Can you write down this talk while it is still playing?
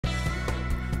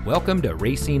Welcome to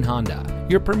Racine Honda,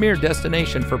 your premier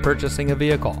destination for purchasing a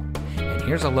vehicle. And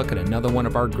here's a look at another one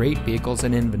of our great vehicles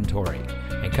in inventory.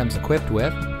 It comes equipped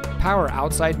with power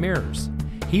outside mirrors,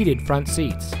 heated front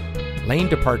seats, lane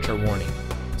departure warning,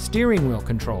 steering wheel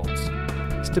controls,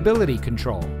 stability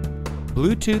control,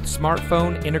 Bluetooth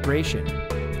smartphone integration,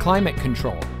 climate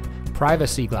control,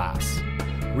 privacy glass,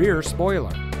 rear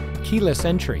spoiler, keyless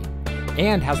entry,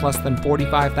 and has less than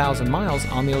 45,000 miles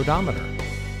on the odometer.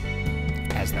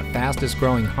 As the fastest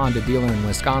growing Honda dealer in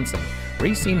Wisconsin,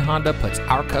 Racine Honda puts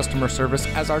our customer service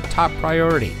as our top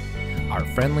priority. Our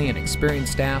friendly and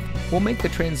experienced staff will make the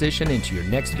transition into your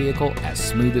next vehicle as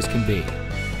smooth as can be.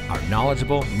 Our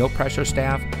knowledgeable, no-pressure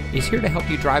staff is here to help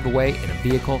you drive away in a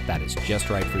vehicle that is just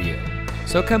right for you.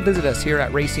 So come visit us here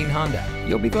at Racine Honda.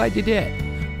 You'll be glad you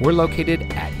did. We're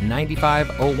located at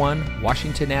 9501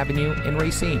 Washington Avenue in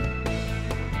Racine.